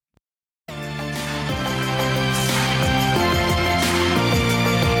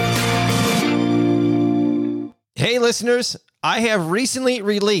Hey, listeners, I have recently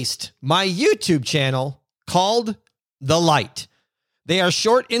released my YouTube channel called The Light. They are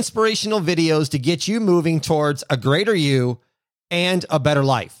short inspirational videos to get you moving towards a greater you and a better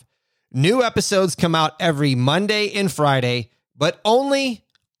life. New episodes come out every Monday and Friday, but only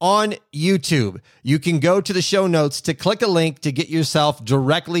on YouTube. You can go to the show notes to click a link to get yourself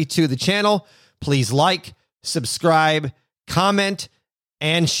directly to the channel. Please like, subscribe, comment,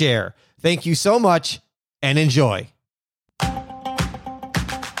 and share. Thank you so much and enjoy.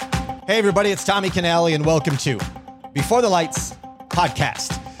 Hey everybody, it's Tommy Canale and welcome to Before the Lights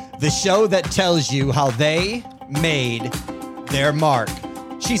podcast, the show that tells you how they made their mark.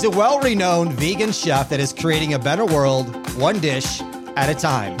 She's a well-renowned vegan chef that is creating a better world, one dish at a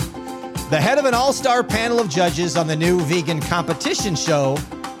time. The head of an all-star panel of judges on the new vegan competition show,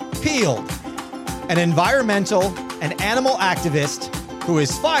 Peeled. An environmental and animal activist who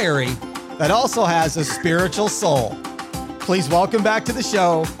is fiery that also has a spiritual soul. Please welcome back to the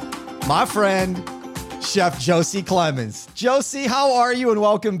show, my friend, Chef Josie Clemens. Josie, how are you and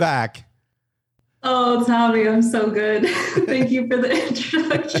welcome back? Oh, Tommy, I'm so good. Thank you for the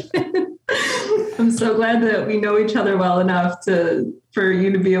introduction. I'm so glad that we know each other well enough for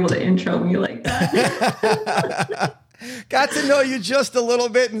you to be able to intro me like that. Got to know you just a little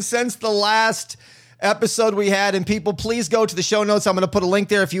bit, and since the last episode we had, and people, please go to the show notes. I'm going to put a link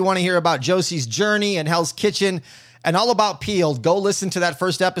there if you want to hear about Josie's journey and Hell's Kitchen and all about Peeled. Go listen to that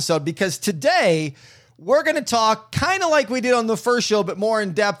first episode, because today we're going to talk kind of like we did on the first show, but more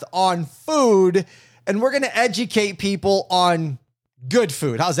in depth on food, and we're going to educate people on good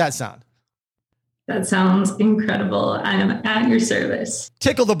food. How's that sound? That sounds incredible. I am at your service.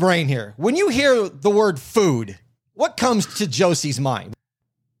 Tickle the brain here. When you hear the word food, what comes to Josie's mind?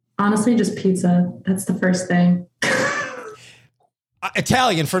 Honestly, just pizza. That's the first thing.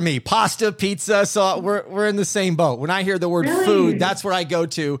 Italian for me, pasta, pizza. So we're in the same boat. When I hear the word food, that's where I go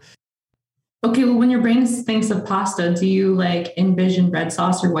to. Okay, well, when your brain thinks of pasta, do you envision red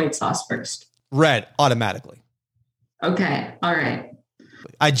sauce or white sauce first? Red, automatically. Okay, all right.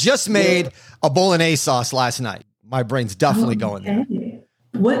 I just made a bolognese sauce last night. My brain's definitely going there.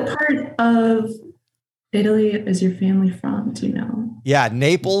 What part of Italy is your family from? Do you know? Yeah,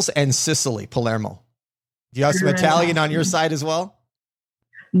 Naples and Sicily, Palermo. Do you have some Italian on your side as well?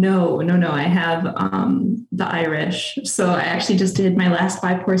 No. I have the Irish. So I actually just did my last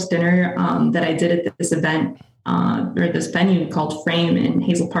 5-course dinner that I did at this event or this venue called Frame in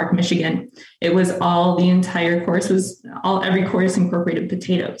Hazel Park, Michigan. It was every course incorporated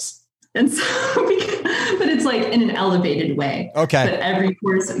potatoes. And so, but it's in an elevated way. Okay. But every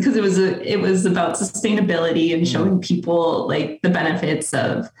course, because it was about sustainability and showing people the benefits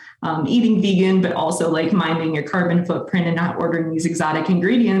of eating vegan, but also minding your carbon footprint and not ordering these exotic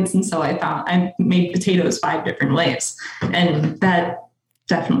ingredients. And so I made potatoes 5 different ways, and that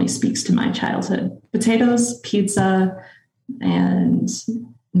definitely speaks to my childhood. Potatoes, pizza, and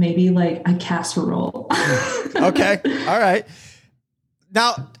maybe a casserole. Okay. All right.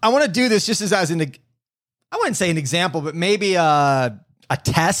 Now, I want to do this just as I wouldn't say an example, but maybe a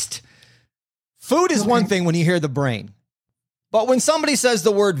test. Food is one thing when you hear the brain. But when somebody says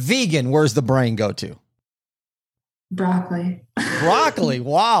the word vegan, where's the brain go to? Broccoli. Broccoli.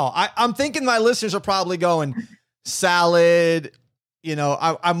 Wow. I'm thinking my listeners are probably going salad.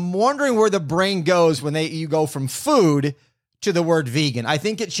 I'm wondering where the brain goes when you go from food to the word vegan. I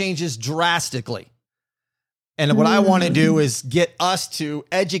think it changes drastically. And what I want to do is get us to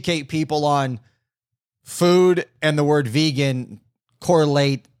educate people on food and the word vegan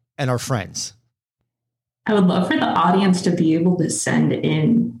correlate and are friends. I would love for the audience to be able to send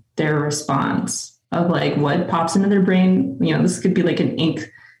in their response of what pops into their brain. This could be an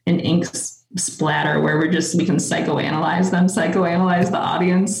ink splatter where we can psychoanalyze the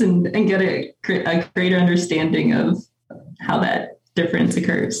audience and get a greater understanding of how that difference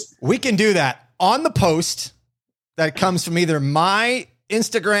occurs. We can do that on the post that comes from either my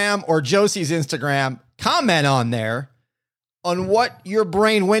Instagram or Josie's Instagram. Comment on there on what your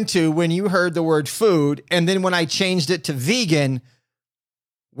brain went to when you heard the word food. And then when I changed it to vegan,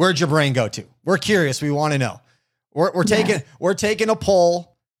 where'd your brain go to? We're curious. We want to know. We're taking a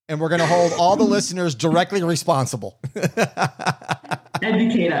poll, and we're going to hold all the listeners directly responsible.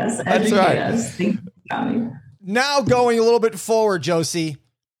 Educate us. That's right. Us. Thank you, Tommy. Now going a little bit forward, Josie,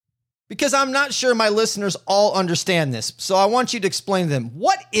 because I'm not sure my listeners all understand this. So I want you to explain to them,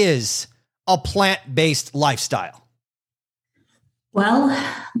 what is a plant-based lifestyle? Well,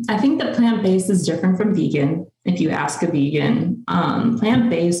 I think that plant-based is different from vegan. If you ask a vegan,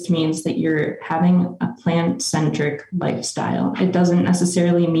 plant-based means that you're having a plant-centric lifestyle. It doesn't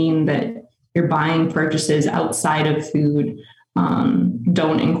necessarily mean that your buying purchases outside of food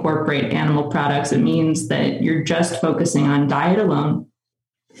don't incorporate animal products, it means that you're just focusing on diet alone.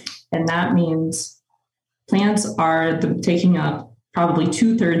 And that means plants are taking up probably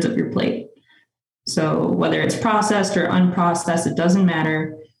 2/3 of your plate. So whether it's processed or unprocessed, it doesn't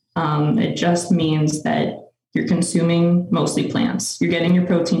matter. It just means that you're consuming mostly plants. You're getting your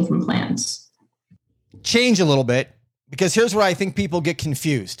protein from plants. Change a little bit, because here's where I think people get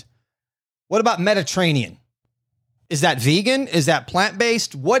confused. What about Mediterranean? Is that vegan? Is that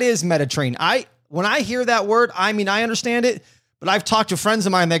plant-based? What is Mediterranean? When I hear that word, I mean, I understand it, but I've talked to friends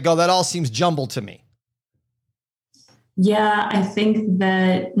of mine that go, that all seems jumbled to me. Yeah, I think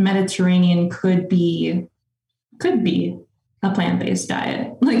that Mediterranean could be a plant-based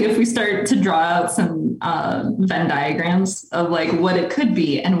diet. Like if we start to draw out some Venn diagrams of like what it could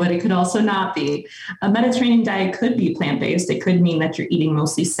be and what it could also not be. A Mediterranean diet could be plant-based. It could mean that you're eating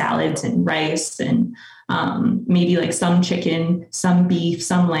mostly salads and rice and maybe like some chicken, some beef,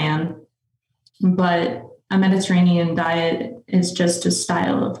 some lamb. But a Mediterranean diet is just a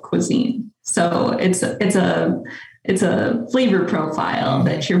style of cuisine. So it's a flavor profile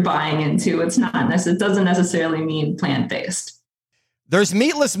that you're buying into. It doesn't necessarily mean plant-based. There's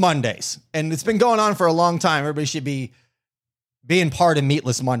Meatless Mondays, and it's been going on for a long time. Everybody should be being part of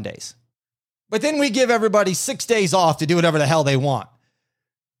Meatless Mondays. But then we give everybody 6 days off to do whatever the hell they want.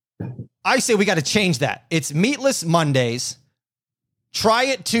 I say we got to change that. It's Meatless Mondays, Try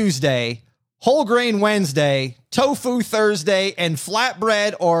It Tuesday, Whole Grain Wednesday, Tofu Thursday, and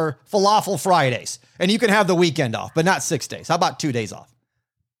Flatbread or Falafel Fridays. And you can have the weekend off, but not 6 days. How about 2 days off?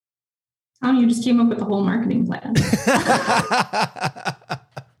 Oh, you just came up with a whole marketing plan.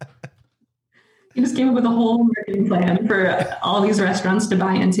 You just came up with a whole marketing plan for all these restaurants to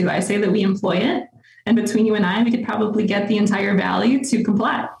buy into. I say that we employ it. And between you and I, we could probably get the entire valley to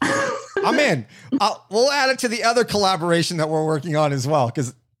comply. I'm in. We'll add it to the other collaboration that we're working on as well.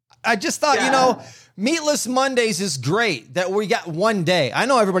 Because I just thought, Meatless Mondays is great that we got 1 day. I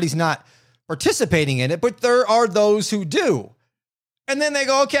know everybody's not participating in it, but there are those who do. And then they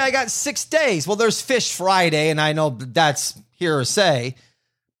go, okay, I got 6 days. Well, there's Fish Friday, and I know that's hearsay,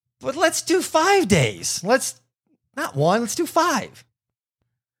 but let's do 5 days. Let's do 5.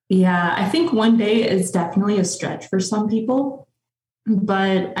 Yeah, I think 1 day is definitely a stretch for some people.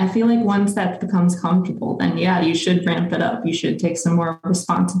 But I feel like once that becomes comfortable, then you should ramp it up. You should take some more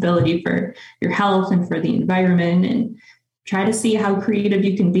responsibility for your health and for the environment and try to see how creative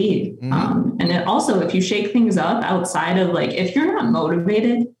you can be. And it also, if you shake things up outside of like, if you're not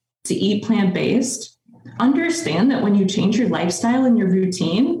motivated to eat plant-based, understand that when you change your lifestyle and your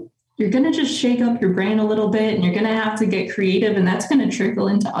routine, you're going to just shake up your brain a little bit and you're going to have to get creative. And that's going to trickle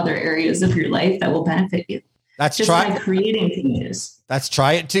into other areas of your life that will benefit you. That's just by creating changes. That's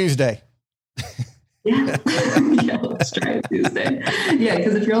Try It Tuesday. Yeah. Let's try it Tuesday. Yeah.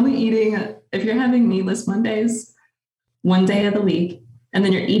 Because if you're having meatless Mondays, 1 day of the week, and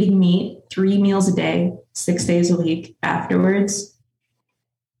then you're eating meat 3 meals a day, 6 days a week afterwards,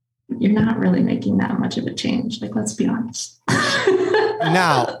 you're not really making that much of a change. Like, let's be honest.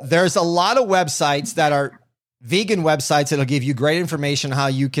 Now, there's a lot of websites that are vegan websites that'll give you great information on how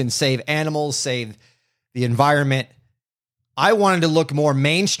you can save animals, save the environment. I wanted to look more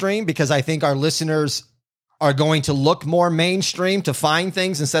mainstream because I think our listeners are going to look more mainstream to find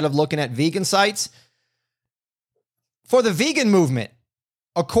things instead of looking at vegan sites. For the vegan movement,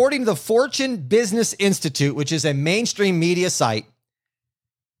 according to the Fortune Business Institute, which is a mainstream media site,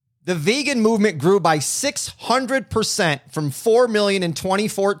 the vegan movement grew by 600% from 4 million in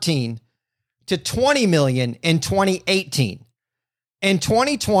 2014 to 20 million in 2018. In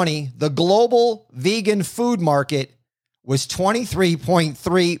 2020, the global vegan food market was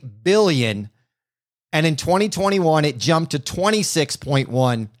 23.3 billion. And in 2021, it jumped to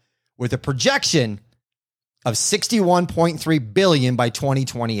 26.1 with a projection of 61.3 billion by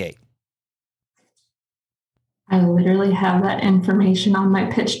 2028. I literally have that information on my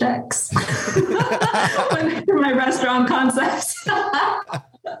pitch decks for my restaurant concepts.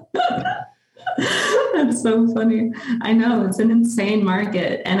 That's so funny. I know it's an insane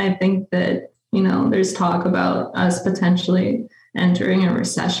market. And I think that, there's talk about us potentially entering a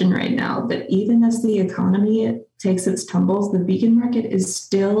recession right now. But even as the economy takes its tumbles, the vegan market is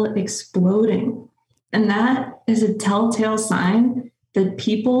still exploding. And that is a telltale sign that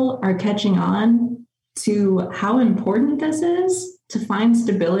people are catching on to how important this is to find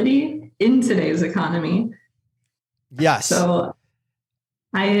stability in today's economy. Yes. So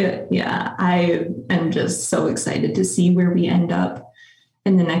I am just so excited to see where we end up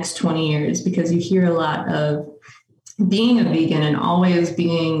in the next 20 years, because you hear a lot of being a vegan and always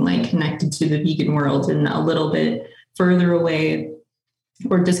being like connected to the vegan world and a little bit further away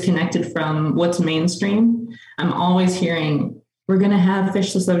or disconnected from what's mainstream, I'm always hearing we're going to have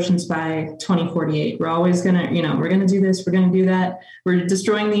fishless oceans by 2048. We're always going to, we're going to do this. We're going to do that. We're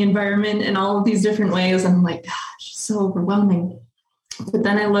destroying the environment in all of these different ways. I'm like, gosh, so overwhelming. But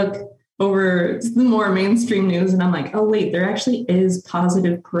then I look over the more mainstream news and I'm like, oh, wait, there actually is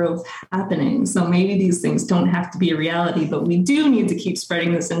positive growth happening. So maybe these things don't have to be a reality, but we do need to keep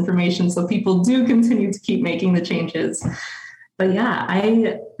spreading this information so people do continue to keep making the changes. But yeah,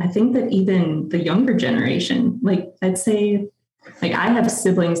 I think that even the younger generation, like I'd say, like I have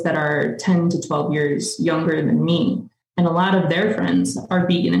siblings that are 10 to 12 years younger than me. And a lot of their friends are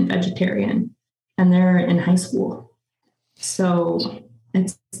vegan and vegetarian and they're in high school. So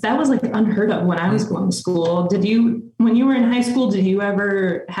that was like unheard of when I was going to school. When you were in high school, did you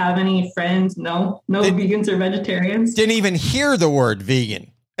ever have any friends? No vegans or vegetarians? Didn't even hear the word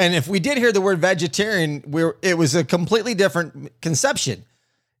vegan. And if we did hear the word vegetarian, it was a completely different conception.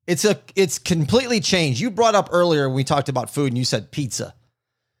 It's completely changed. You brought up earlier when we talked about food and you said pizza.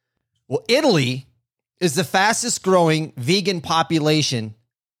 Well, Italy is the fastest growing vegan population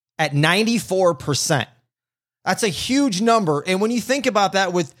at 94%. That's a huge number. And when you think about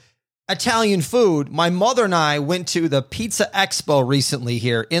that with Italian food, my mother and I went to the Pizza Expo recently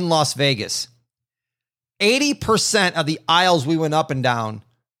here in Las Vegas. 80% of the aisles we went up and down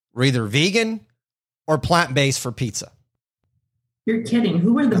were either vegan or plant-based for pizza. You're kidding.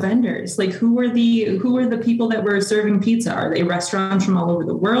 Who were the vendors? Like who were the people that were serving pizza? Are they restaurants from all over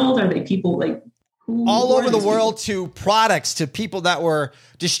the world? Are they people like all over the world to products, to people that were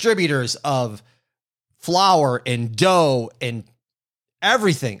distributors of flour and dough and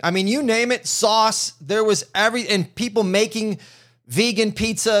everything. I mean, you name it, sauce, there was and people making vegan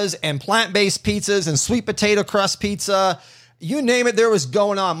pizzas and plant-based pizzas and sweet potato crust pizza. You name it, there was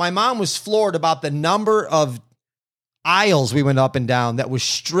going on. My mom was floored about the number of aisles we went up and down that was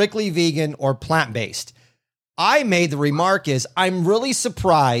strictly vegan or plant-based. I made the remark I'm really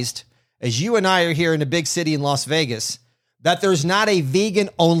surprised, as you and I are here in a big city in Las Vegas, that there's not a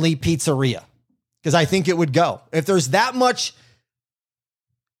vegan-only pizzeria. Because I think it would go. If there's that much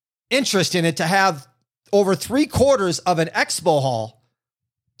interest in it to have over 3/4 of an expo hall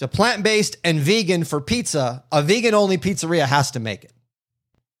to plant-based and vegan for pizza, a vegan-only pizzeria has to make it.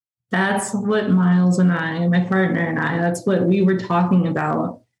 That's what Miles and I, my partner and I, that's what we were talking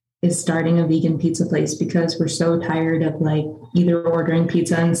about, is starting a vegan pizza place because we're so tired of like either ordering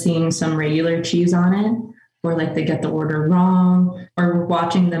pizza and seeing some regular cheese on it, or like they get the order wrong, or we're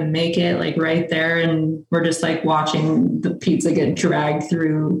watching them make it like right there. And we're just like watching the pizza get dragged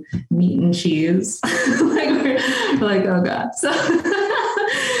through meat and cheese. we're like, oh God.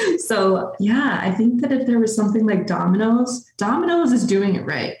 So yeah, I think that if there was something like Domino's is doing it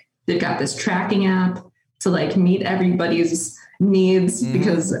right. They've got this tracking app to like meet everybody's needs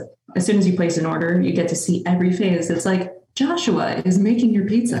because as soon as you place an order, you get to see every phase. It's like, Joshua is making your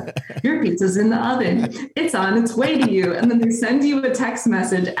pizza. Your pizza's in the oven. It's on it's way to you. And then they send you a text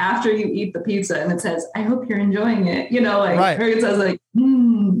message after you eat the pizza and it says, I hope you're enjoying it. Right. Or it says like, we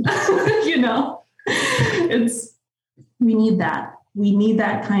need that. We need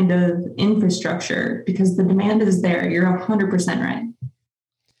that kind of infrastructure because the demand is there. You're 100% right.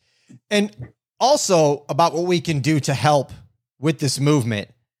 And also about what we can do to help with this movement.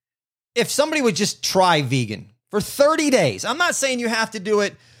 If somebody would just try vegan for 30 days, I'm not saying you have to do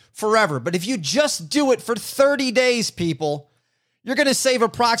it forever, but if you just do it for 30 days, people, you're going to save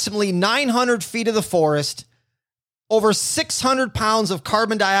approximately 900 feet of the forest, over 600 pounds of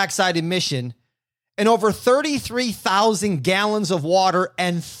carbon dioxide emission, and over 33,000 gallons of water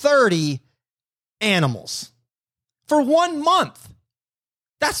and 30 animals for 1 month.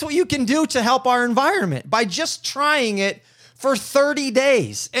 That's what you can do to help our environment by just trying it for 30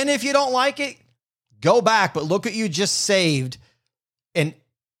 days. And if you don't like it, go back, but look what you just saved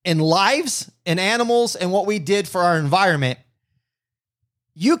in lives and animals and what we did for our environment.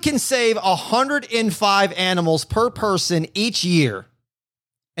 You can save 105 animals per person each year.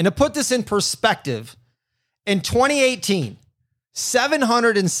 And to put this in perspective, in 2018,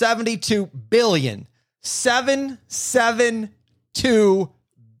 772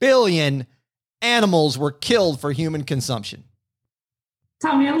 billion animals were killed for human consumption.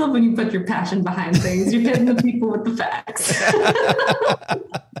 Tommy, I love when you put your passion behind things. You're hitting the people with the facts.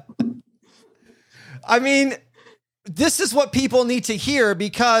 I mean, this is what people need to hear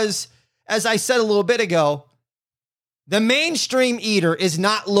because, as I said a little bit ago, the mainstream eater is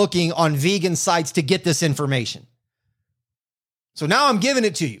not looking on vegan sites to get this information. So now I'm giving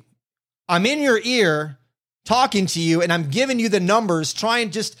it to you. I'm in your ear talking to you and I'm giving you the numbers,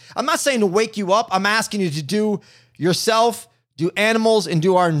 I'm not saying to wake you up. I'm asking you to do yourself, do animals, and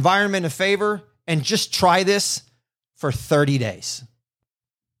do our environment a favor and just try this for 30 days.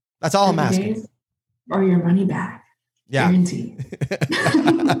 That's all I'm asking. Or your money back. Yeah. Guaranteed.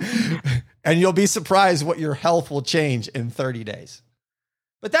 And you'll be surprised what your health will change in 30 days.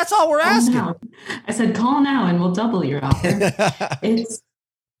 But that's all we're asking. Now. I said, call now and we'll double your offer. It's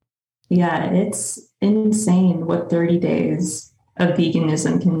insane what 30 days of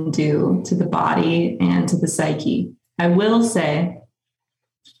veganism can do to the body and to the psyche. I will say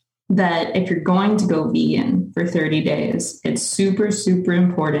that if you're going to go vegan for 30 days, it's super, super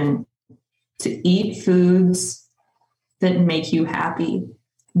important to eat foods that make you happy.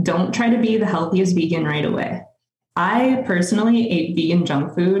 Don't try to be the healthiest vegan right away. I personally ate vegan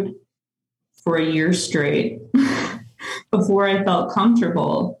junk food for a year straight before I felt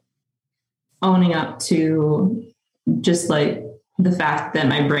comfortable owning up to just like the fact that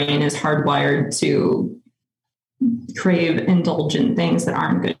my brain is hardwired to crave indulgent things that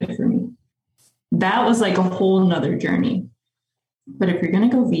aren't good for me. That was like a whole nother journey. But if you're going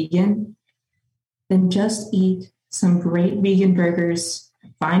to go vegan, then just eat some great vegan burgers.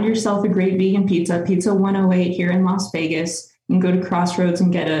 Find yourself a great vegan pizza, Pizza 108 here in Las Vegas. You can go to Crossroads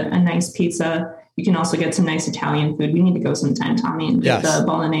and get a nice pizza. You can also get some nice Italian food. We need to go sometime, Tommy, and get the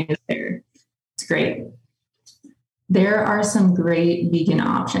bolognese there. It's great. There are some great vegan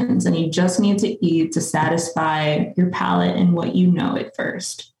options, and you just need to eat to satisfy your palate and what you know at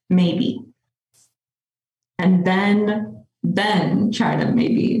first, maybe. And then try to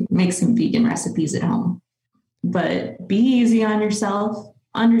maybe make some vegan recipes at home. But be easy on yourself.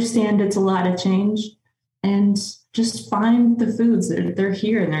 Understand it's a lot of change, and just find the foods that they're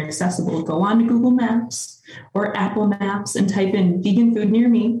here and they're accessible. Go on to Google Maps or Apple Maps and type in vegan food near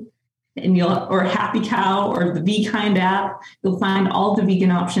me, and or Happy Cow or the Be Kind app. You'll find all the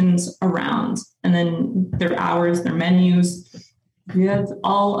vegan options around, and then their hours, their menus. You have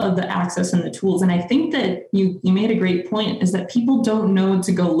all of the access and the tools. And I think that you made a great point, is that people don't know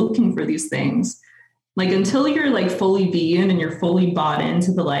to go looking for these things. Like until you're like fully vegan and you're fully bought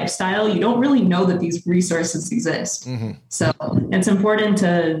into the lifestyle, you don't really know that these resources exist. Mm-hmm. So it's important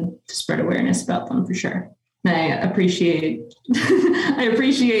to spread awareness about them for sure. And I appreciate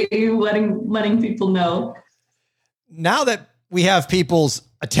you letting people know. Now that we have people's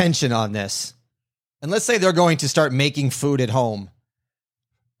attention on this, and let's say they're going to start making food at home,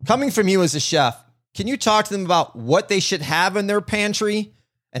 coming from you as a chef, can you talk to them about what they should have in their pantry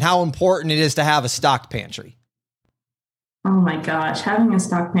and how important it is to have a stocked pantry? Oh my gosh, having a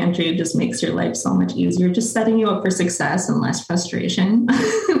stocked pantry just makes your life so much easier, just setting you up for success and less frustration.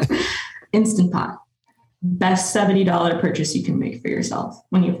 Instant Pot. Best $70 purchase you can make for yourself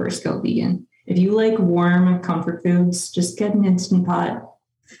when you first go vegan. If you like warm comfort foods, just get an Instant Pot.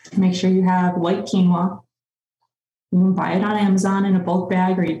 Make sure you have white quinoa. You can buy it on Amazon in a bulk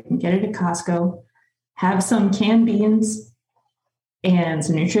bag, or you can get it at Costco. Have some canned beans and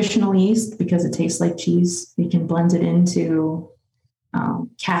some nutritional yeast because it tastes like cheese. You can blend it into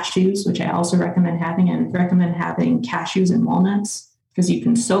cashews, which I also recommend having. And recommend having cashews and walnuts because you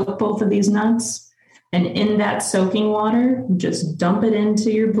can soak both of these nuts. And in that soaking water, just dump it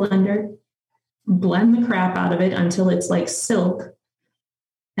into your blender, blend the crap out of it until it's like silk,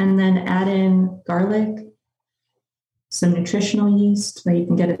 and then add in garlic, some nutritional yeast that you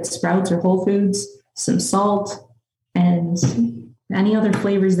can get at Sprouts or Whole Foods, some salt, and any other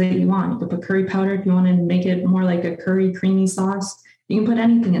flavors that you want. You can put curry powder if you want to make it more like a curry creamy sauce. You can put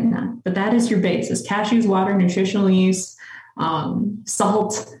anything in that, but that is your base. It's cashews, water, nutritional yeast,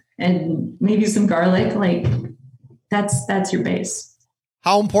 salt, and maybe some garlic. Like that's your base.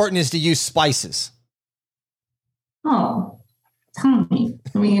 How important is to use spices? Oh, tell me.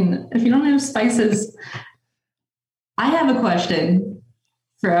 I mean, if you don't have spices, I have a question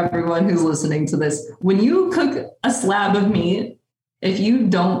for everyone who's listening to this. When you cook a slab of meat, if you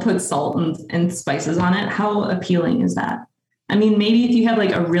don't put salt and spices on it, how appealing is that? I mean, maybe if you have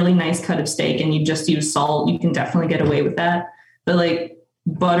like a really nice cut of steak and you just use salt, you can definitely get away with that. But like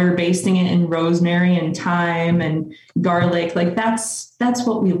butter, basting it in rosemary and thyme and garlic, like that's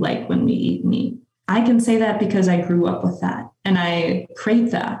what we like when we eat meat. I can say that because I grew up with that and I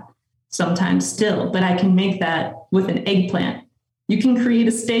crave that sometimes still, but I can make that with an eggplant. You can create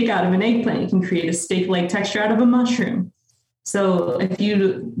a steak out of an eggplant. You can create a steak-like texture out of a mushroom. So if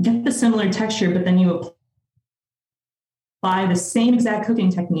you get the similar texture, but then you apply the same exact cooking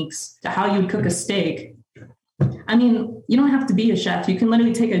techniques to how you would cook a steak, I mean, you don't have to be a chef. You can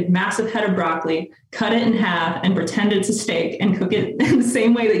literally take a massive head of broccoli, cut it in half, and pretend it's a steak and cook it in the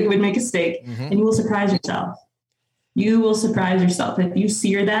same way that you would make a steak. Mm-hmm. And you will surprise yourself. You will surprise yourself if you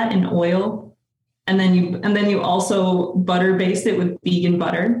sear that in oil, and then you also butter baste it with vegan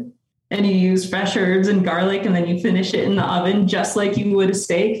butter, and you use fresh herbs and garlic, and then you finish it in the oven just like you would a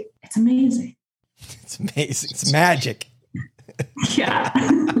steak. It's amazing. It's amazing. It's magic. Yeah.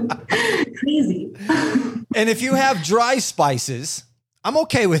 Crazy. And if you have dry spices, I'm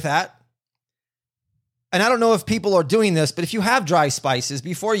okay with that. And I don't know if people are doing this, but if you have dry spices,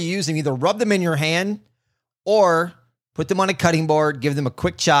 before you use them, either rub them in your hand or put them on a cutting board, give them a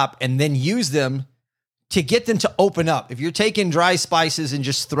quick chop, and then use them to get them to open up. If you're taking dry spices and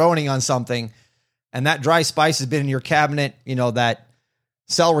just throwing it on something, and that dry spice has been in your cabinet, you know, that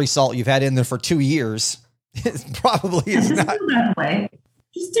celery salt you've had in there for 2 years, it probably is not that way.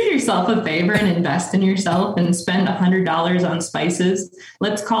 Just do yourself a favor and invest in yourself and spend $100 on spices.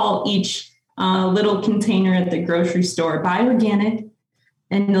 Let's call each little container at the grocery store buy organic.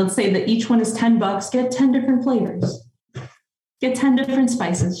 And let's say that each one is $10. Get 10 different flavors. Get 10 different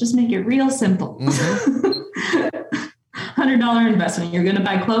spices. Just make it real simple. Mm-hmm. $100 investment. You're going to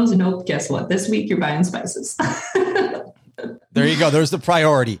buy clothes. Nope. Guess what? This week you're buying spices. There you go. There's the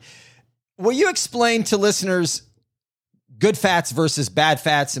priority. Will you explain to listeners good fats versus bad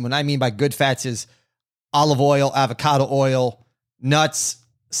fats? And what I mean by good fats is olive oil, avocado oil, nuts,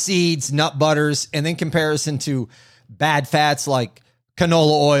 seeds, nut butters, and then comparison to bad fats like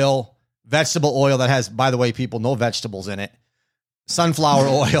canola oil, vegetable oil that has, by the way, people, no vegetables in it, sunflower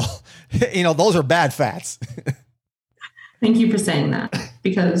oil. You know, those are bad fats. Thank you for saying that,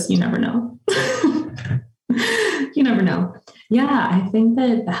 because you never know. You never know. Yeah, I think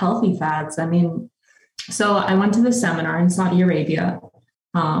that the healthy fats, I mean, so I went to the seminar in Saudi Arabia.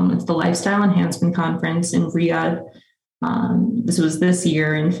 It's the Lifestyle Enhancement Conference in Riyadh. This was this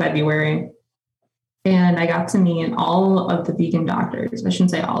year in February. And I got to meet all of the vegan doctors. I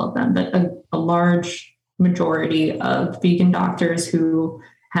shouldn't say all of them, but a large majority of vegan doctors who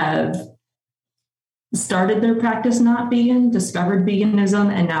have started their practice not vegan, discovered veganism,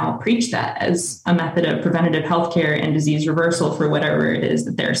 and now preach that as a method of preventative healthcare and disease reversal for whatever it is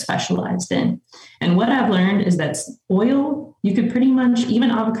that they're specialized in. And what I've learned is that oil, you could pretty much, even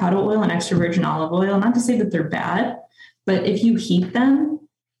avocado oil and extra virgin olive oil, not to say that they're bad, but if you heat them,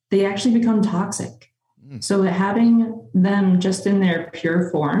 they actually become toxic. So having them just in their pure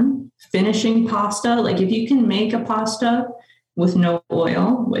form, finishing pasta, like if you can make a pasta with no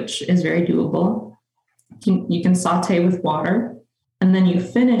oil, which is very doable, you can saute with water, and then you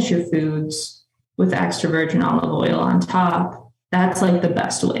finish your foods with extra virgin olive oil on top. That's like the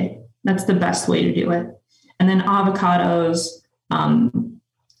best way. That's the best way to do it. And then avocados,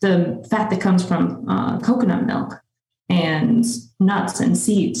 the fat that comes from coconut milk and nuts and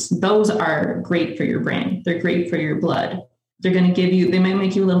seeds, those are great for your brain. They're great for your blood. They're going to give you, they might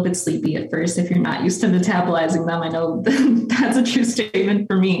make you a little bit sleepy at first if you're not used to metabolizing them. I know that's a true statement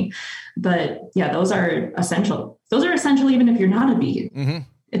for me, but yeah, those are essential. Those are essential even if you're not a vegan. Mm-hmm.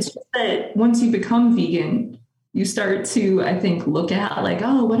 It's just that once you become vegan, you start to, I think, look at like,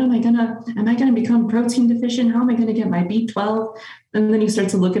 oh, what am I going to become protein deficient? How am I going to get my B12? And then you start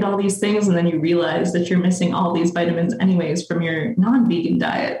to look at all these things, and then you realize that you're missing all these vitamins anyways from your non-vegan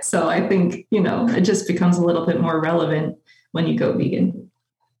diet. So I think, it just becomes a little bit more relevant when you go vegan.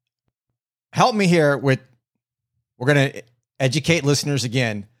 Help me here we're going to educate listeners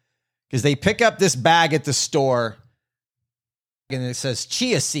again, because they pick up this bag at the store and it says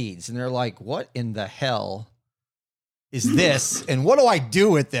chia seeds. And they're like, what in the hell is this? And what do I do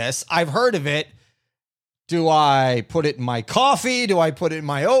with this? I've heard of it. Do I put it in my coffee? Do I put it in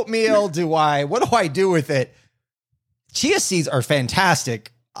my oatmeal? What do I do with it? Chia seeds are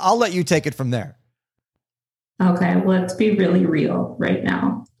fantastic. I'll let you take it from there. Okay, well, let's be really real right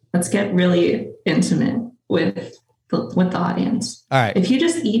now. Let's get really intimate with the audience. All right. If you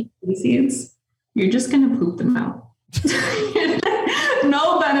just eat chia seeds, you're just going to poop them out.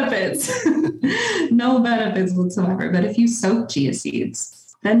 No benefits. No benefits whatsoever. But if you soak chia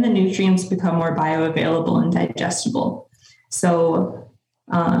seeds, then the nutrients become more bioavailable and digestible. So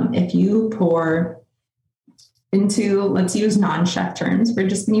if you pour into, let's use non-chef terms. We're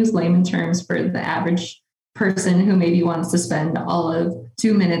just going to use layman terms for the average person who maybe wants to spend all of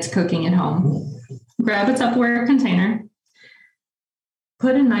 2 minutes cooking at home. Grab a Tupperware container,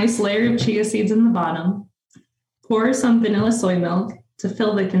 put a nice layer of chia seeds in the bottom, pour some vanilla soy milk to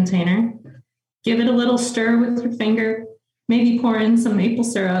fill the container, give it a little stir with your finger, maybe pour in some maple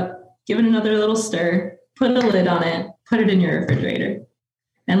syrup, give it another little stir, put a lid on it, put it in your refrigerator,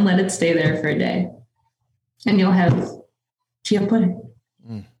 and let it stay there for a day. and you'll have chia pudding.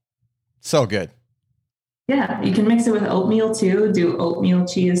 So good. Yeah, you can mix it with oatmeal too. Do oatmeal,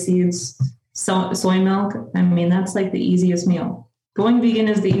 chia seeds, soy milk. I mean, that's like the easiest meal. Going vegan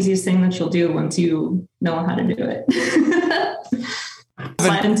is the easiest thing that you'll do once you know how to do it.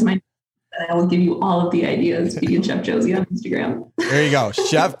 Slide into my, and I will give you all of the ideas. Vegan Chef Josie on Instagram. There you go.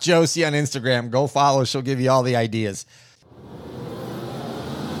 Chef Josie on Instagram. Go follow. She'll give you all the ideas.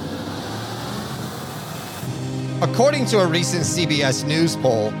 According to a recent CBS News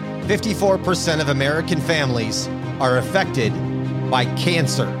poll, 54% of American families are affected by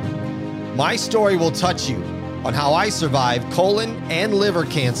cancer. My story will touch you on how I survived colon and liver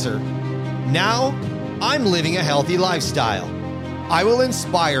cancer. Now, I'm living a healthy lifestyle. I will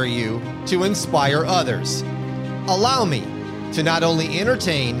inspire you to inspire others. Allow me to not only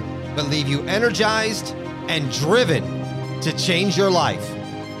entertain, but leave you energized and driven to change your life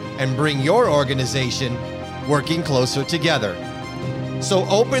and bring your organization working closer together. So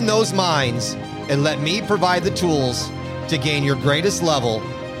open those minds and let me provide the tools to gain your greatest level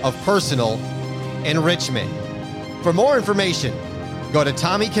of personal enrichment. For more information, go to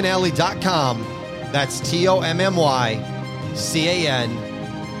TommyCanale.com. That's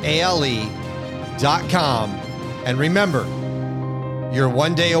TommyCanale.com. And remember, you're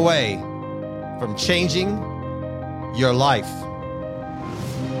one day away from changing your life.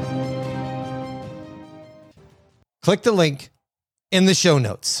 Click the link in the show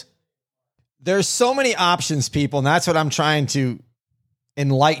notes. There's so many options, people, and that's what I'm trying to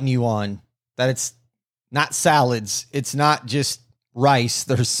enlighten you on, that it's not salads. It's not just rice.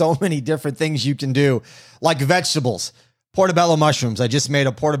 There's so many different things you can do, like vegetables, portobello mushrooms. I just made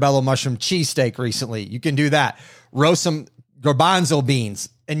a portobello mushroom cheesesteak recently. You can do that. Roast some garbanzo beans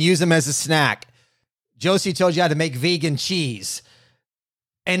and use them as a snack. Josie told you how to make vegan cheese.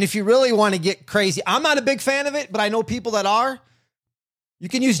 And if you really want to get crazy, I'm not a big fan of it, but I know people that are. You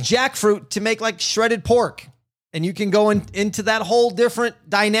can use jackfruit to make like shredded pork. And you can go into that whole different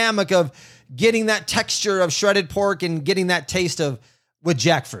dynamic of getting that texture of shredded pork and getting that taste of with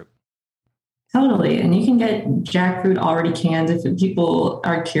jackfruit. Totally. And you can get jackfruit already canned. If people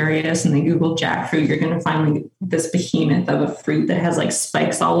are curious and they Google jackfruit, you're going to find like this behemoth of a fruit that has like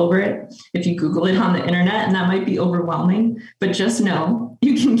spikes all over it. If you Google it on the internet, and that might be overwhelming, but just know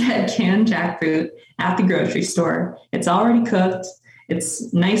you can get canned jackfruit at the grocery store. It's already cooked.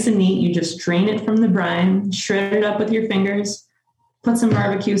 It's nice and neat. You just drain it from the brine, shred it up with your fingers, put some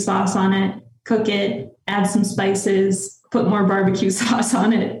barbecue sauce on it, cook it, add some spices, put more barbecue sauce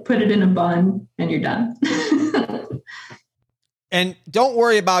on it, put it in a bun, and you're done. And don't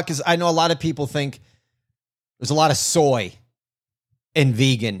worry about, because I know a lot of people think there's a lot of soy in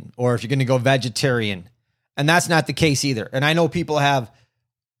vegan, or if you're going to go vegetarian, and that's not the case either. And I know people have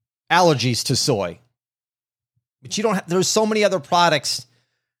allergies to soy, but you don't have, there's so many other products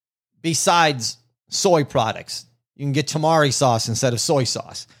besides soy products. You can get tamari sauce instead of soy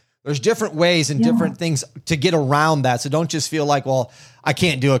sauce. There's different ways and different things to get around that. So don't just feel like, well, I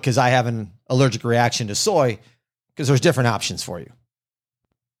can't do it because I have an allergic reaction to soy, because there's different options for you.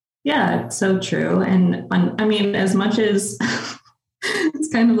 Yeah, it's so true. And I mean, as much as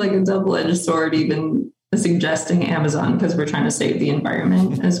it's kind of like a double-edged sword, even suggesting Amazon, because we're trying to save the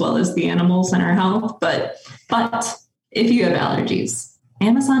environment as well as the animals and our health. But if you have allergies,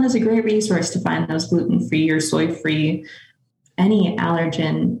 Amazon is a great resource to find those gluten-free or soy-free. Any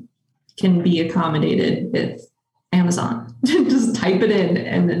allergen can be accommodated with Amazon. Just type it in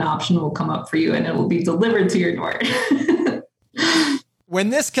and an option will come up for you and it will be delivered to your door. When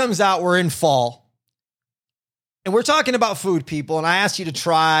this comes out, we're in fall and we're talking about food, people. And I asked you to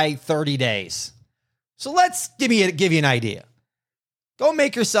try 30 days. So let's give you an idea. Go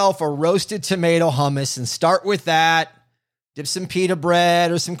make yourself a roasted tomato hummus and start with that. Dip some pita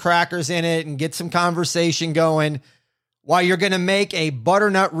bread or some crackers in it and get some conversation going, while you're going to make a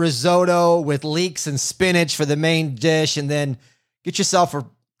butternut risotto with leeks and spinach for the main dish, and then get yourself a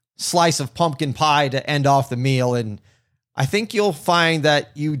slice of pumpkin pie to end off the meal. And I think you'll find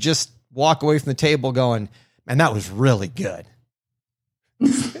that you just walk away from the table going, man, that was really good.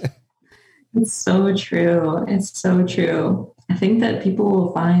 It's so true. It's so true. I think that people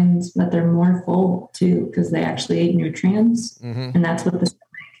will find that they're more full too, because they actually ate nutrients. Mm-hmm. And that's what the stomach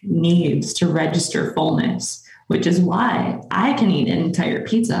needs to register fullness, which is why I can eat an entire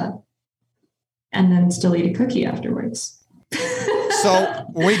pizza and then still eat a cookie afterwards. So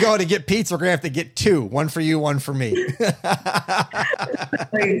when we go to get pizza, we're going to have to get two, one for you, one for me. Because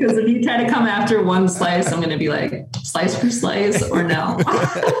if you try to come after one slice, I'm going to be like, slice for slice or no.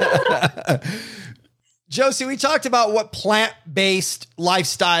 Josie, we talked about what plant-based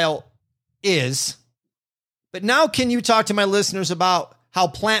lifestyle is. But now can you talk to my listeners about how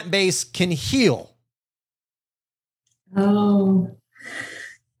plant-based can heal? Oh,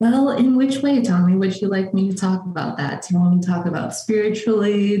 well, in which way, Tommy, would you like me to talk about that? Do you want me to talk about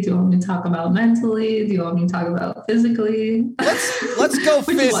spiritually? Do you want me to talk about mentally? Do you want me to talk about physically? Let's go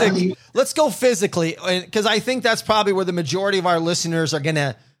physically. Let's go physically, because I think that's probably where the majority of our listeners are going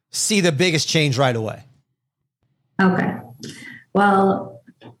to see the biggest change right away. Okay. Well,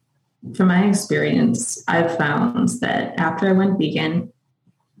 from my experience, I've found that after I went vegan,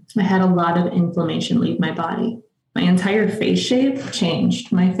 I had a lot of inflammation leave my body. My entire face shape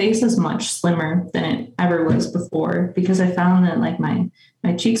changed. My face is much slimmer than it ever was before because I found that like my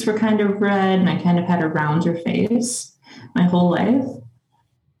cheeks were kind of red and I kind of had a rounder face my whole life.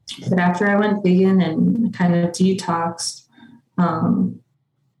 But after I went vegan and kind of detoxed,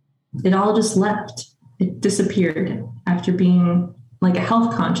 it all just left. It disappeared after being like a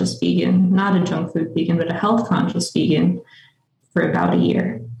health conscious vegan, not a junk food vegan, but a health conscious vegan for about a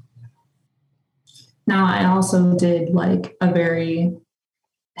year. Now, I also did like a very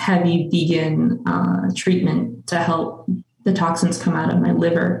heavy vegan treatment to help the toxins come out of my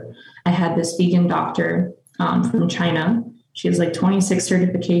liver. I had this vegan doctor from China. She has like 26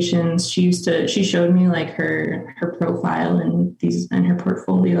 certifications. She showed me like her profile and her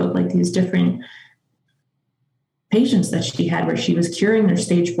portfolio of like these different patients that she had where she was curing their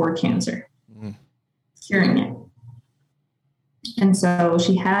stage 4 cancer, curing it. And so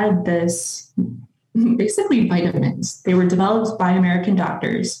she had this basically vitamins. They were developed by American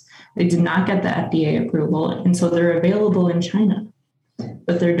doctors. They did not get the FDA approval. And so they're available in China,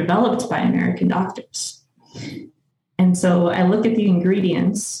 but they're developed by American doctors. And so I look at the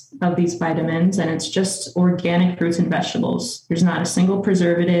ingredients of these vitamins and it's just organic fruits and vegetables. There's not a single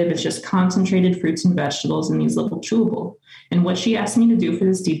preservative. It's just concentrated fruits and vegetables in these little chewable. And what she asked me to do for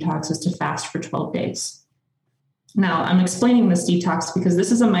this detox is to fast for 12 days. Now, I'm explaining this detox because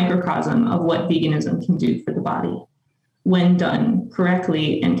this is a microcosm of what veganism can do for the body when done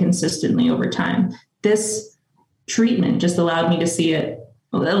correctly and consistently over time. This treatment just allowed me to see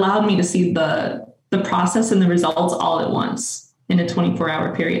the process and the results all at once in a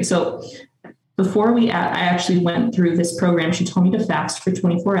 24-hour period. So before I actually went through this program, she told me to fast for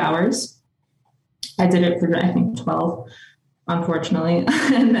 24 hours. I did it for, I think, 12, unfortunately.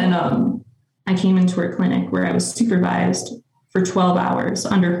 And then I came into her clinic where I was supervised for 12 hours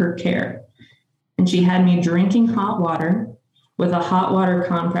under her care. And she had me drinking hot water with a hot water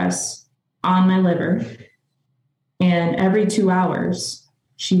compress on my liver. And every 2 hours,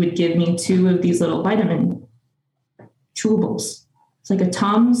 she would give me 2 of these little vitamin chewables. It's like a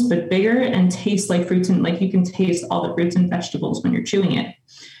Tums, but bigger and tastes like fruits. And like you can taste all the fruits and vegetables when you're chewing it.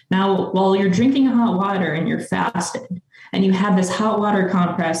 Now, while you're drinking hot water and you're fasted, and you have this hot water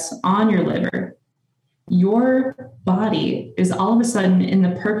compress on your liver, your body is all of a sudden in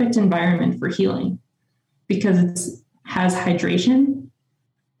the perfect environment for healing because it has hydration,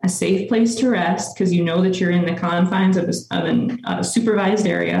 a safe place to rest because you know that you're in the confines of a supervised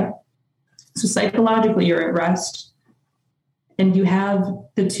area. So psychologically, you're at rest. And you have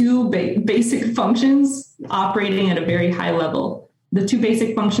the 2 basic functions operating at a very high level. The 2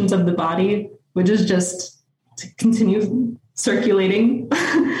 basic functions of the body, which is just to continue circulating.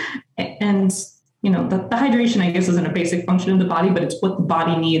 And, the hydration, I guess, isn't a basic function of the body, but it's what the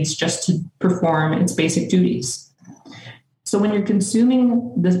body needs just to perform its basic duties. So when you're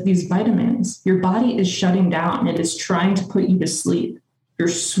consuming these vitamins, your body is shutting down. It is trying to put you to sleep. You're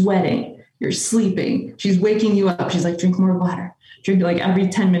sweating. You're sleeping. She's waking you up. She's like, drink more water. Drink like every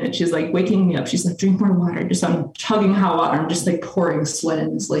 10 minutes. She's like waking me up. She's like, drink more water. I'm chugging hot water. I'm just like pouring sweat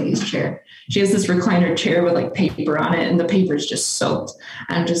in this lady's chair. She has this recliner chair with like paper on it and the paper is just soaked.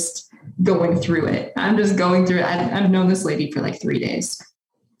 I'm just going through it. I've known this lady for like 3 days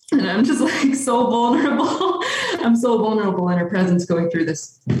and I'm just like so vulnerable. I'm so vulnerable in her presence going through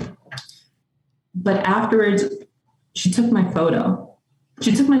this. But afterwards, she took my photo.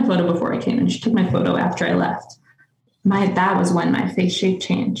 She took my photo before I came and she took my photo after I left. That was when my face shape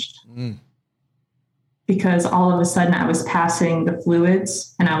changed. Because all of a sudden I was passing the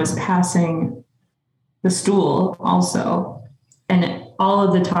fluids and I was passing the stool also. And all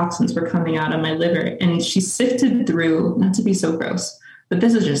of the toxins were coming out of my liver. And she sifted through, not to be so gross, but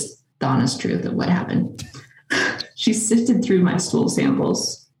this is just the honest truth of what happened. She sifted through my stool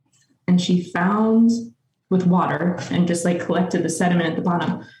samples and she found with water and just like collected the sediment at the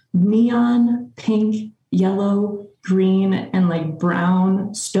bottom, neon pink, yellow, green, and like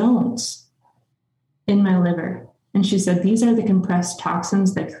brown stones in my liver. And she said, these are the compressed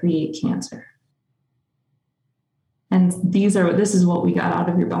toxins that create cancer. And this is what we got out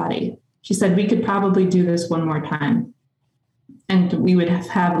of your body. She said, we could probably do this one more time and we would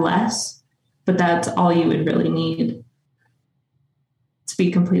have less, but that's all you would really need to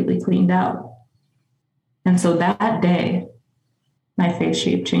be completely cleaned out. And so that day, my face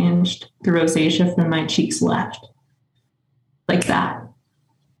shape changed. The rosacea from my cheeks left. Like that.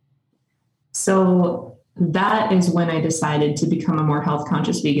 So that is when I decided to become a more health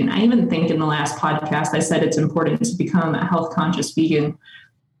conscious vegan. I even think in the last podcast, I said it's important to become a health conscious vegan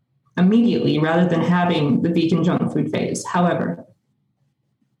immediately rather than having the vegan junk food phase. However,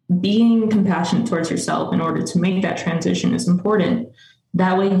 being compassionate towards yourself in order to make that transition is important.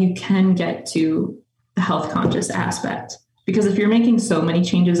 That way you can get to the health conscious aspect. Because if you're making so many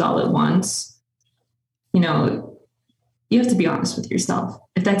changes all at once, you have to be honest with yourself.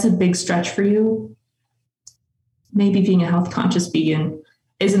 If that's a big stretch for you, maybe being a health conscious vegan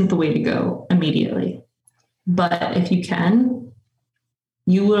isn't the way to go immediately. But if you can,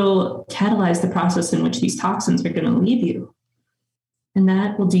 you will catalyze the process in which these toxins are going to leave you. And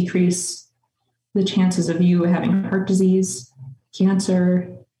that will decrease the chances of you having heart disease,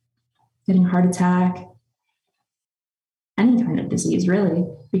 cancer, getting a heart attack, any kind of disease, really,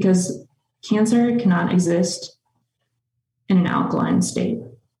 because cancer cannot exist in an alkaline state.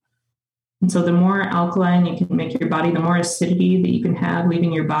 And so the more alkaline you can make your body, the more acidity that you can have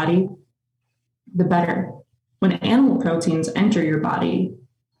leaving your body, the better. When animal proteins enter your body,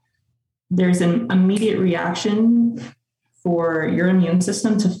 there's an immediate reaction for your immune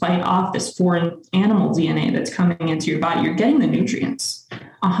system to fight off this foreign animal DNA that's coming into your body. You're getting the nutrients,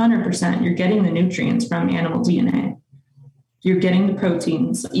 100%. You're getting the nutrients from animal DNA. You're getting the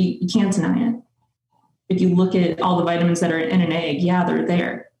proteins. You can't deny it. If you look at all the vitamins that are in an egg, yeah, they're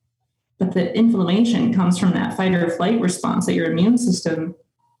there. But the inflammation comes from that fight or flight response that your immune system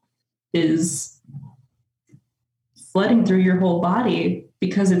is flooding through your whole body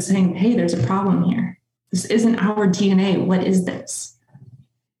because it's saying, hey, there's a problem here. This isn't our DNA. What is this?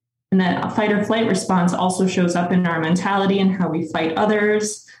 And that fight or flight response also shows up in our mentality and how we fight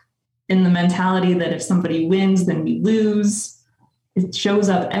others, in the mentality that if somebody wins, then we lose. It shows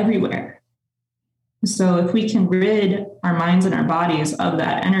up everywhere. So if we can rid our minds and our bodies of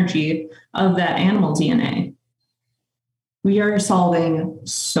that energy, of that animal DNA, we are solving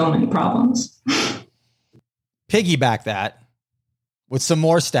so many problems. Piggyback that with some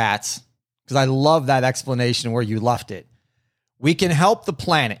more stats, because I love that explanation where you left it. We can help the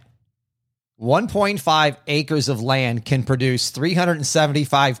planet. 1.5 acres of land can produce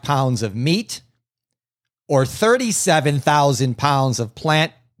 375 pounds of meat or 37,000 pounds of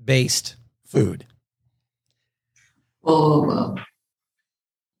plant-based food. Whoa.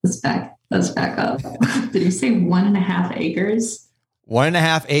 Let's back up. Did you say 1.5 acres?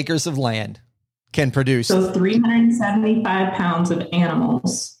 1.5 acres of land can produce. So 375 pounds of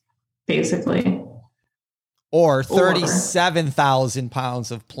animals, basically. Or 37,000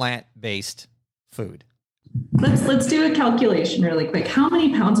 pounds of plant-based food. Let's do a calculation really quick. How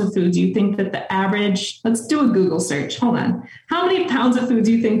many pounds of food do you think that the average, let's do a Google search. Hold on. How many pounds of food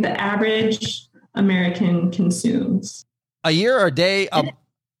do you think the average American consumes? A year or a day?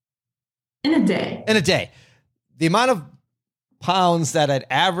 In a day. In a day. The amount of pounds that an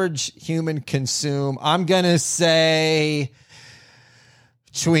average human consume, I'm going to say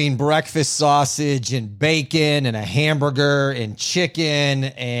between breakfast sausage and bacon and a hamburger and chicken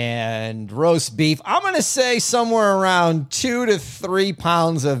and roast beef, I'm going to say somewhere around 2 to 3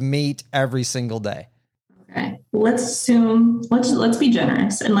 pounds of meat every single day. Okay. Let's be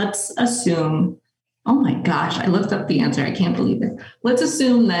generous and let's assume, oh my gosh, I looked up the answer. I can't believe it. Let's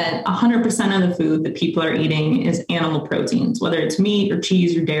assume that 100% of the food that people are eating is animal proteins, whether it's meat or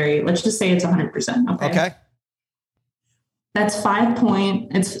cheese or dairy. Let's just say it's 100%. Okay. That's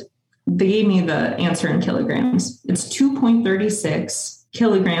they gave me the answer in kilograms. It's 2.36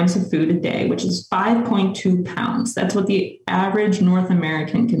 kilograms of food a day, which is 5.2 pounds. That's what the average North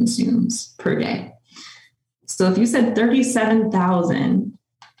American consumes per day. So if you said 37,000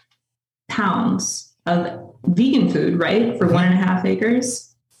 pounds of vegan food, right, for 1.5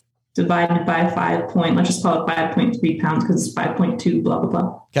 acres, divided by let's just call it 5.3 pounds because it's 5.2, blah, blah,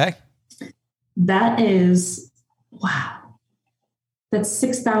 blah. Okay. That is, wow. That's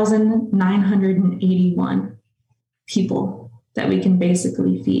 6,981 people that we can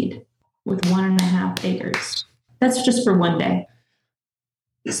basically feed with 1.5 acres. That's just for one day.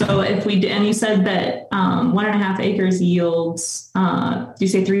 So if and you said that 1.5 acres yields, do you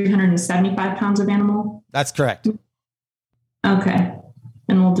say 375 pounds of animal? That's correct. Okay.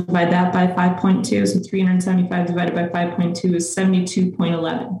 And we'll divide that by 5.2. So 375 divided by 5.2 is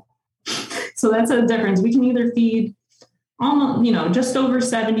 72.11. So that's a difference. We can either feed almost, just over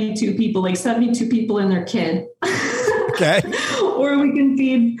 72 people, like 72 people and their kid. Okay. Or we can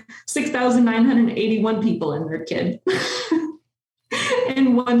feed 6,981 people and their kid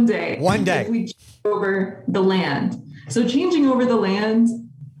in one day. One day. If we change over the land. So changing over the land,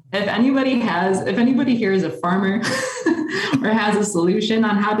 if anybody here is a farmer or has a solution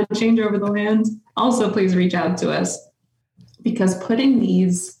on how to change over the land, also please reach out to us, because putting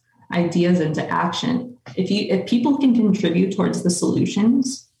these ideas into action, if people can contribute towards the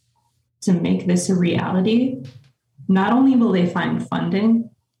solutions to make this a reality, not only will they find funding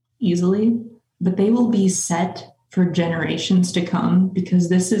easily, but they will be set for generations to come, because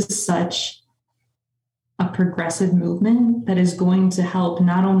this is such a progressive movement that is going to help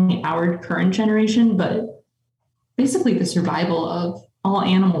not only our current generation, but basically the survival of all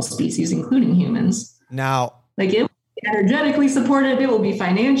animal species, including humans. Now, like, it will be energetically supported, it will be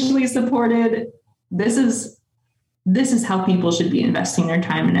financially supported. This is how people should be investing their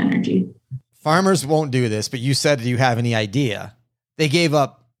time and energy. farmers won't do this, but you said, do you have any idea? They gave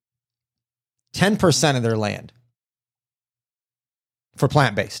up 10% of their land for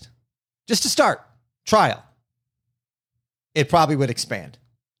plant-based. Just to start, trial. It probably would expand.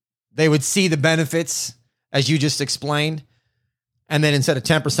 They would see the benefits, as you just explained, and then instead of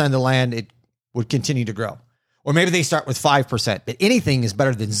 10% of the land, it would continue to grow. Or maybe they start with 5%, but anything is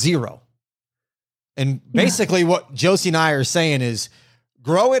better than zero. And basically what Josie and I are saying is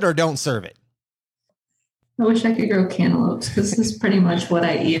grow it or don't serve it. I wish I could grow cantaloupes, because this is pretty much what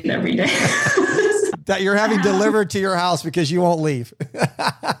I eat every day. That you're having delivered to your house because you won't leave.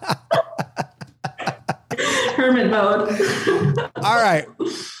 Hermit mode. All right.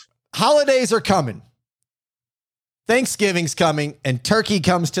 Holidays are coming. Thanksgiving's coming and turkey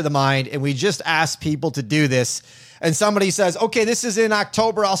comes to the mind. And we just asked people to do this. And somebody says, okay, this is in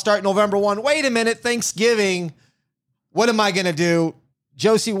October. I'll start November 1. Wait a minute. Thanksgiving. What am I going to do?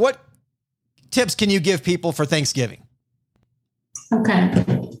 Josie, what tips can you give people for Thanksgiving? Okay.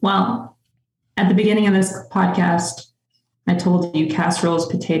 Well, at the beginning of this podcast, I told you casseroles,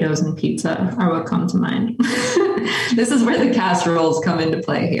 potatoes, and pizza are what come to mind. This is where the casseroles come into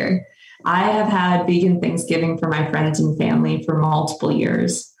play here. I have had vegan Thanksgiving for my friends and family for multiple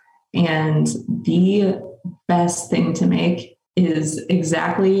years. And the best thing to make is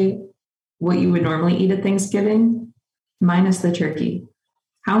exactly what you would normally eat at Thanksgiving, minus the turkey.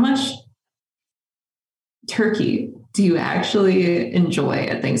 How much turkey do you actually enjoy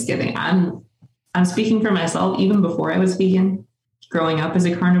at Thanksgiving? I'm speaking for myself. Even before I was vegan, growing up as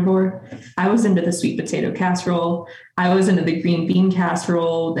a carnivore, I was into the sweet potato casserole. I was into the green bean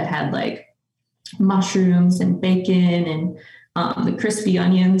casserole that had like mushrooms and bacon and the crispy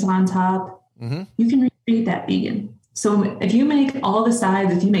onions on top. Mm-hmm. You can recreate that vegan. So if you make all the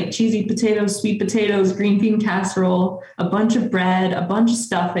sides, if you make cheesy potatoes, sweet potatoes, green bean casserole, a bunch of bread, a bunch of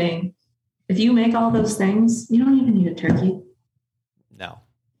stuffing, if you make all those things, you don't even need a turkey. No.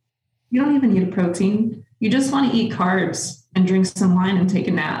 You don't even need a protein. You just want to eat carbs and drink some wine and take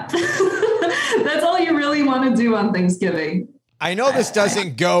a nap. That's all you really want to do on Thanksgiving. I know this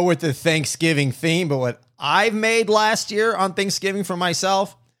doesn't go with the Thanksgiving theme, but what I've made last year on Thanksgiving for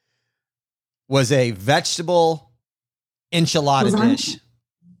myself was a vegetable enchilada dish.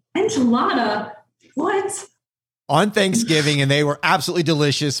 Enchilada? What? On Thanksgiving, and they were absolutely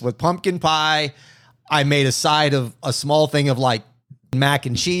delicious with pumpkin pie. I made a side of a small thing of like mac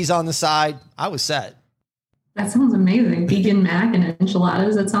and cheese on the side. I was set. That sounds amazing. Vegan mac and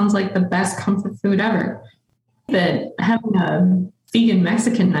enchiladas. That sounds like the best comfort food ever. But having a vegan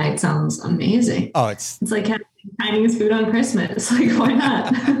Mexican night sounds amazing. Oh, it's like having Chinese food on Christmas. Like, why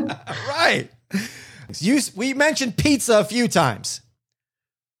not? Right. We mentioned pizza a few times.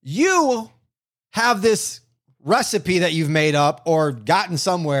 You have this recipe that you've made up or gotten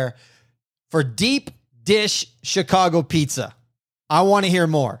somewhere for deep dish Chicago pizza. I want to hear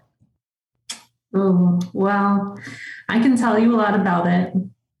more. Oh, well, I can tell you a lot about it.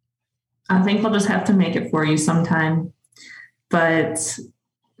 I think I'll just have to make it for you sometime. But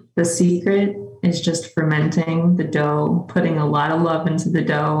the secret is just fermenting the dough, putting a lot of love into the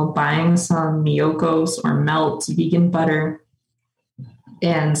dough, buying some Miyokos or Melt vegan butter,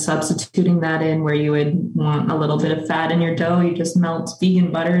 and substituting that in where you would want a little bit of fat in your dough. You just melt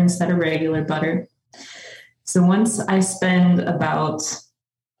vegan butter instead of regular butter. So once I spend about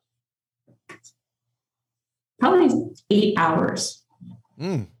probably 8 hours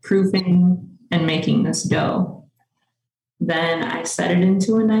proofing and making this dough, then I set it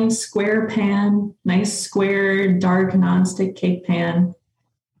into a nice square pan, nice square dark nonstick cake pan,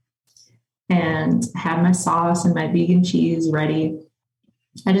 and have my sauce and my vegan cheese ready.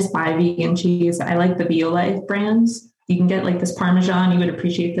 I just buy vegan cheese. I like the BioLife brands. you can get like this Parmesan. You would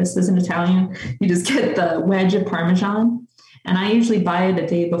appreciate this as an Italian. You just get the wedge of Parmesan. And I usually buy it a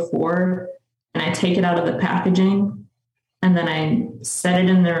day before and I take it out of the packaging and then I set it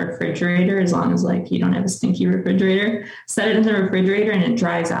in the refrigerator, as long as like you don't have a stinky refrigerator, set it in the refrigerator and it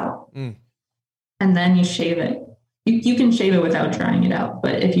dries out. And then you shave it. You can shave it without drying it out,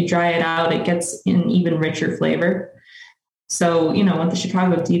 but if you dry it out, it gets an even richer flavor. So, you know, with the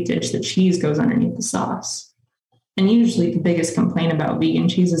Chicago deep dish, the cheese goes underneath the sauce. And usually the biggest complaint about vegan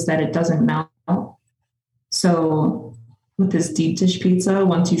cheese is that it doesn't melt. So with this deep dish pizza,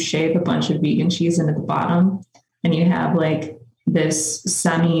 once you shave a bunch of vegan cheese into the bottom and you have like this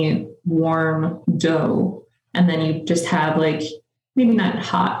semi-warm dough, and then you just have like, maybe not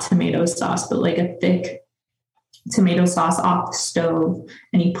hot tomato sauce, but like a thick tomato sauce off the stove,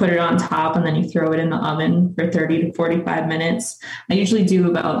 and you put it on top and then you throw it in the oven for 30 to 45 minutes. I usually do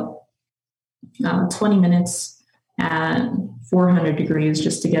about 20 minutes at 400 degrees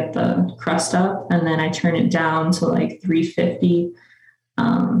just to get the crust up. And then I turn it down to like 350.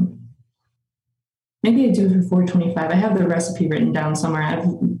 Maybe I do it for 425. I have the recipe written down somewhere.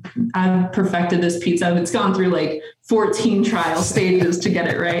 I've perfected this pizza. It's gone through like 14 trial stages to get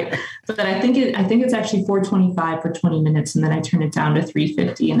it right. But I think it's actually 425 for 20 minutes. And then I turn it down to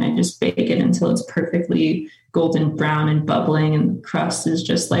 350 and I just bake it until it's perfectly golden brown and bubbling. And the crust is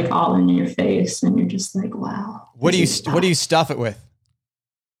just like all in your face. And you're just like, wow. What do you stuff it with?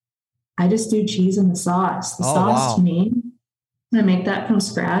 I just do cheese in the sauce. The sauce to me, I make that from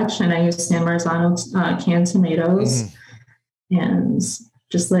scratch, and I use San Marzano canned tomatoes and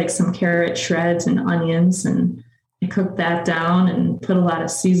just like some carrot shreds and onions, and I cook that down and put a lot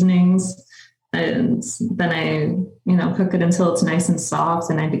of seasonings, and then I cook it until it's nice and soft,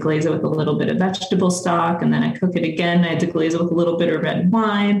 and I deglaze it with a little bit of vegetable stock, and then I cook it again. I deglaze it with a little bit of red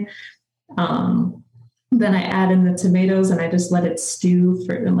wine. Then I add in the tomatoes and I just let it stew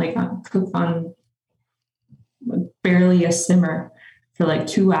cook on barely a simmer for like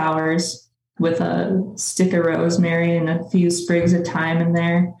 2 hours with a stick of rosemary and a few sprigs of thyme in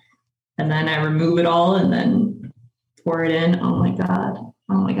there. And then I remove it all and then pour it in. Oh my God,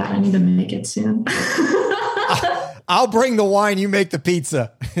 I need to make it soon. I'll bring the wine, you make the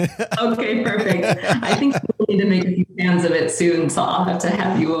pizza. Okay, perfect. I think we'll need to make a few cans of it soon, so I'll have to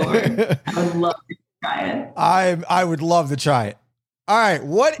have you over. I would love to try it. I would love to try it. All right,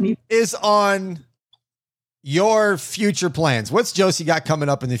 what is on your future plans? What's Josie got coming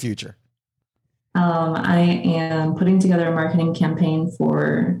up in the future? I am putting together a marketing campaign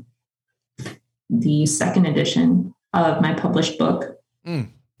for the second edition of my published book. I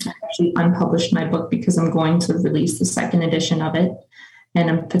actually unpublished my book because I'm going to release the second edition of it, and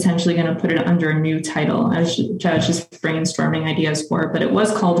I'm potentially going to put it under a new title. I was just brainstorming ideas for it, but it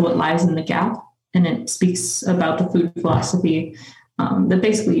was called What Lies in the Gap, and it speaks about the food philosophy that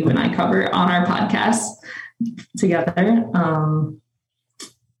basically you and I cover on our podcast together.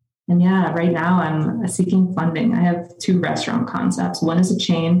 And yeah, right now I'm seeking funding. I have 2 restaurant concepts. One is a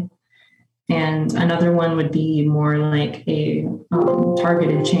chain, and another one would be more like a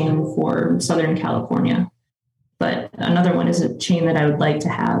targeted chain for Southern California. But another one is a chain that I would like to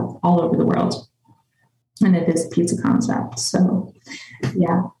have all over the world. And it is pizza concept. So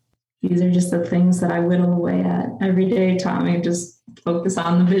yeah, these are just the things that I whittle away at every day, Tommy. Just focus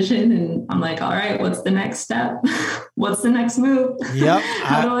on the vision. And I'm like, all right, what's the next step? What's the next move? Yep.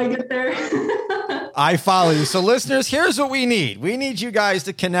 How do I get there? I follow you. So listeners, here's what we need. We need you guys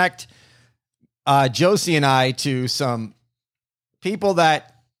to connect Josie and I to some people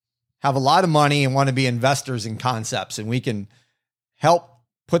that have a lot of money and want to be investors in concepts, and we can help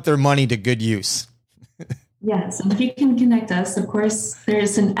put their money to good use. Yes. And if you can connect us, of course,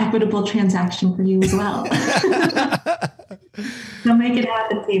 there's an equitable transaction for you as well. So make it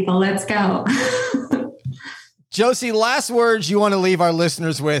happen, people. Let's go. Josie, last words you want to leave our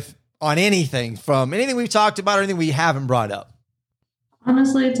listeners with on anything we've talked about or anything we haven't brought up?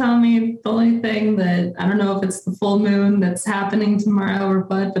 Honestly, Tommy, the only thing that, I don't know if it's the full moon that's happening tomorrow or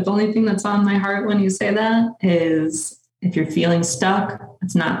what, but the only thing that's on my heart when you say that is if you're feeling stuck,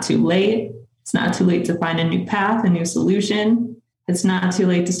 it's not too late. It's not too late to find a new path, a new solution. It's not too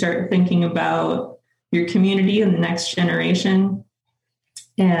late to start thinking about your community and the next generation.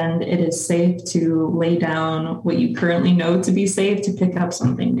 And it is safe to lay down what you currently know to be safe to pick up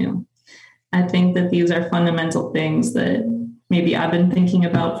something new. I think that these are fundamental things that maybe I've been thinking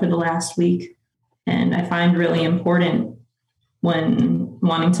about for the last week, and I find really important when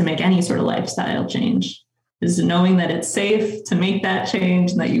wanting to make any sort of lifestyle change, is knowing that it's safe to make that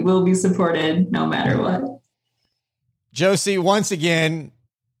change and that you will be supported no matter what. Josie, once again,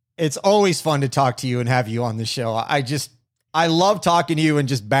 It's always fun to talk to you and have you on the show. I love talking to you and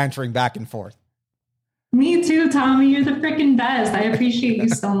just bantering back and forth. Me too, Tommy. You're the freaking best. I appreciate you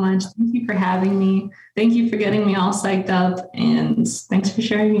so much. Thank you for having me. Thank you for getting me all psyched up. And thanks for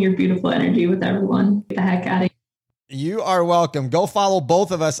sharing your beautiful energy with everyone. Get the heck out of here. You are welcome. Go follow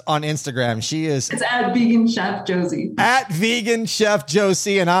both of us on Instagram. It's at Vegan Chef Josie. At Vegan Chef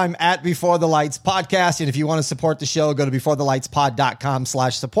Josie. And I'm at Before the Lights Podcast. And if you want to support the show, go to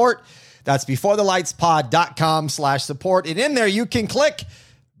beforethelightspod.com/support. That's beforethelightspod.com/support. And in there, you can click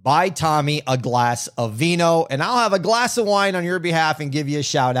buy Tommy a glass of vino, and I'll have a glass of wine on your behalf and give you a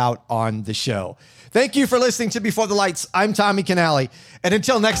shout out on the show. Thank you for listening to Before the Lights. I'm Tommy Canale. And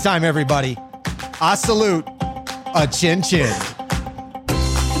until next time, everybody, I salute a chin chin.